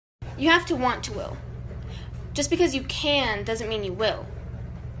You have to want to will. Just because you can doesn't mean you will.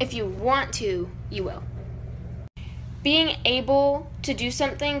 If you want to, you will. Being able to do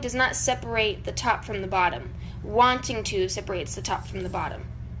something does not separate the top from the bottom. Wanting to separates the top from the bottom.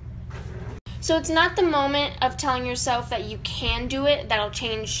 So it's not the moment of telling yourself that you can do it that'll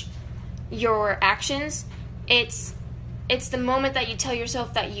change your actions. It's the moment that you tell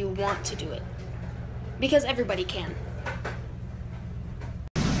yourself that you want to do it. Because everybody can.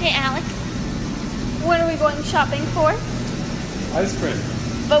 Hey, Alex. What are we going shopping for? Ice cream.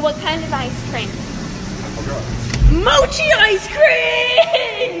 But what kind of ice cream? I forgot. Mochi ice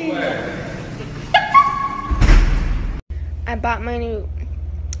cream! Where? I bought my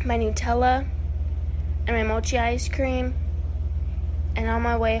Nutella and my mochi ice cream. And on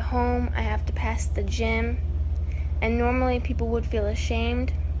my way home, I have to pass the gym. And normally people would feel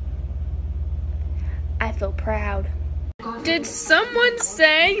ashamed. I feel proud. Did someone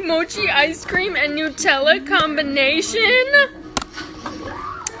say mochi ice cream and Nutella combination?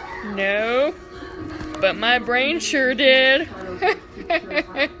 No, but my brain sure did.